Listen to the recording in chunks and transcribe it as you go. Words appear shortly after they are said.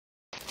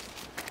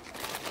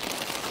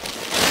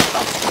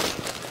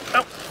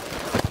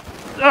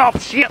Oh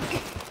shit!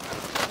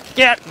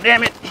 God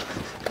damn it!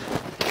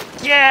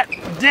 God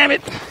damn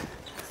it!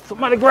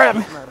 Somebody grab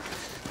me!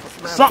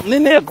 Something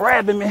in there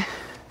grabbing me!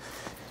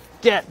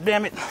 God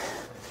damn it!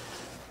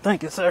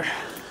 Thank you, sir.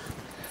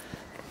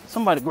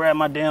 Somebody grab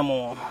my damn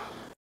arm.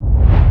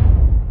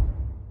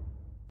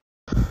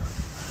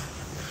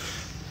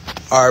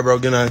 All right, bro.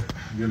 Good night.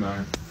 Good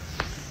night.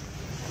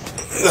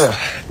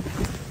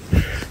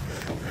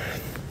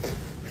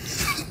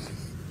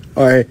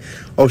 All right.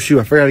 Oh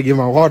shoot! I forgot to get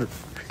my water.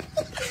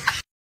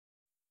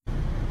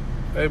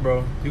 Hey,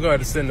 bro, you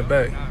gotta sit in the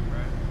back.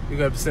 You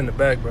gotta sit in the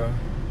back, bro.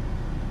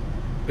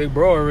 Big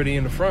bro already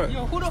in the front.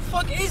 Yo, who the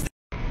fuck is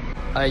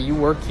that? You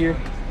work here?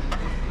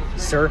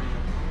 Sir,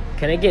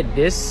 can I get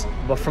this,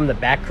 but from the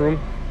back room?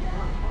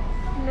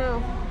 No.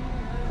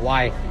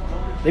 Why?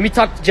 Let me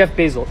talk to Jeff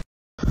Bezos.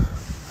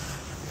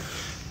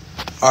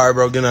 All right,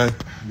 bro. Good night.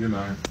 Good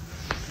night.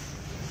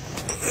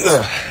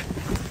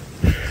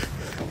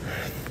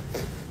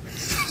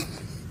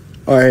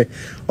 All right.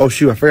 Oh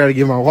shoot! I forgot to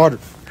get my water.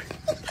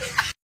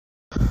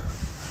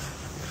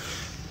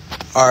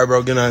 All right,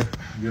 bro. Good night.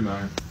 Good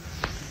night.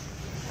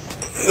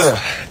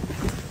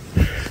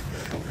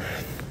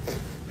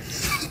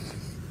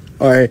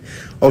 All right.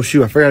 Oh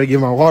shoot! I forgot to get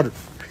my water.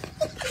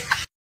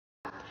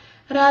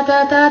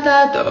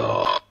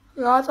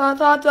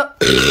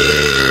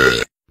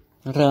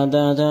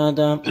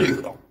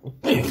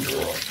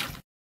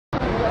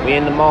 We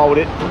in the mall with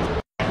it.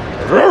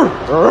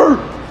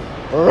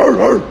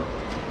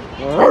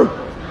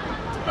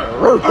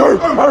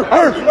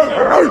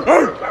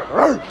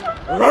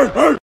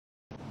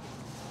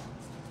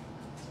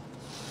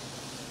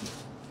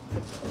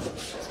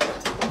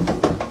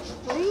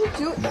 What are you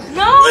doing?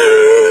 No!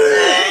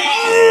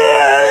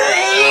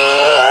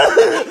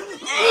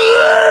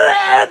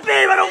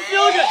 Babe, I don't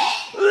feel good.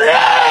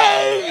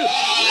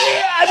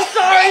 I'm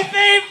sorry,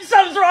 babe.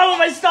 Something's wrong with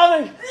my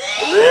stomach.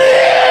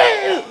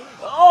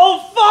 Oh,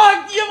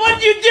 fuck.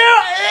 What'd you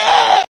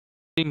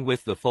do?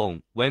 With the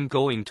phone when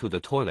going to the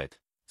toilet.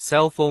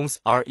 Cell phones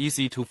are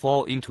easy to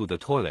fall into the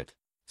toilet.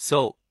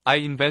 So, I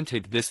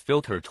invented this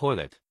filter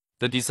toilet.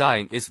 The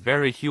design is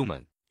very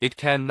human. It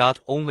can not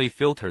only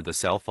filter the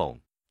cell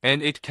phone,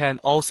 and it can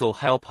also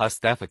help us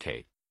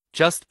defecate.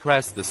 Just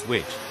press the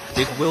switch.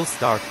 It will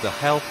start the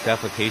help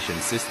defecation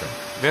system.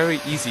 Very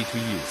easy to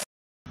use.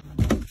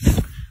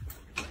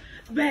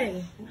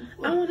 Babe,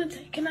 I want to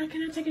take. Can I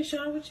take a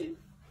shower with you?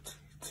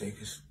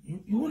 Take us.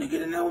 You want to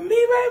get in there with me,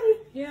 baby?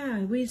 Yeah,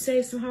 we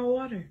save some hot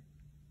water.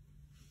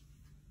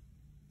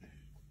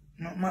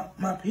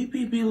 My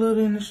pee-pee be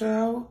little in the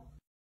shower.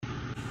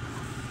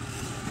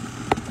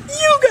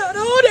 You got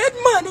all that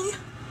money,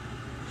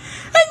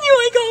 and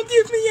you ain't gonna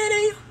give me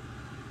any.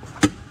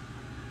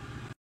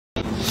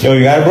 Yo,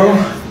 you got it, bro?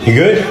 You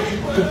good?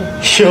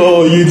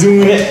 Yo, you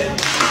doing it?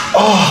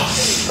 Oh,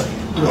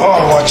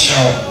 watch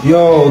out.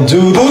 Yo,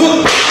 dude.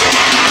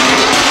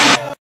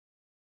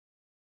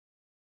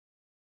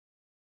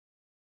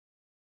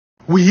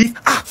 We